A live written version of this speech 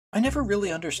I never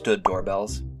really understood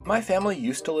doorbells. My family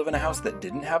used to live in a house that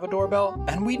didn't have a doorbell,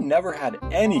 and we never had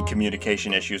any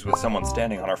communication issues with someone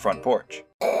standing on our front porch.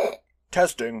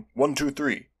 Testing, 1, 2,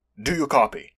 3. Do you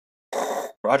copy?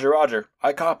 Roger, roger.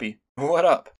 I copy. What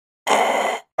up?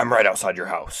 I'm right outside your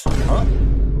house. Huh?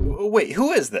 Wait,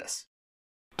 who is this?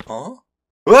 Huh?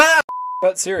 Ah!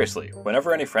 But seriously,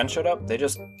 whenever any friends showed up, they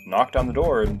just knocked on the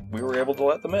door and we were able to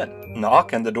let them in.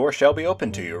 Knock and the door shall be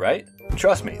opened to you, right?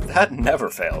 Trust me, that never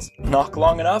fails. Knock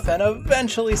long enough and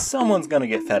eventually someone's gonna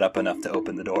get fed up enough to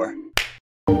open the door.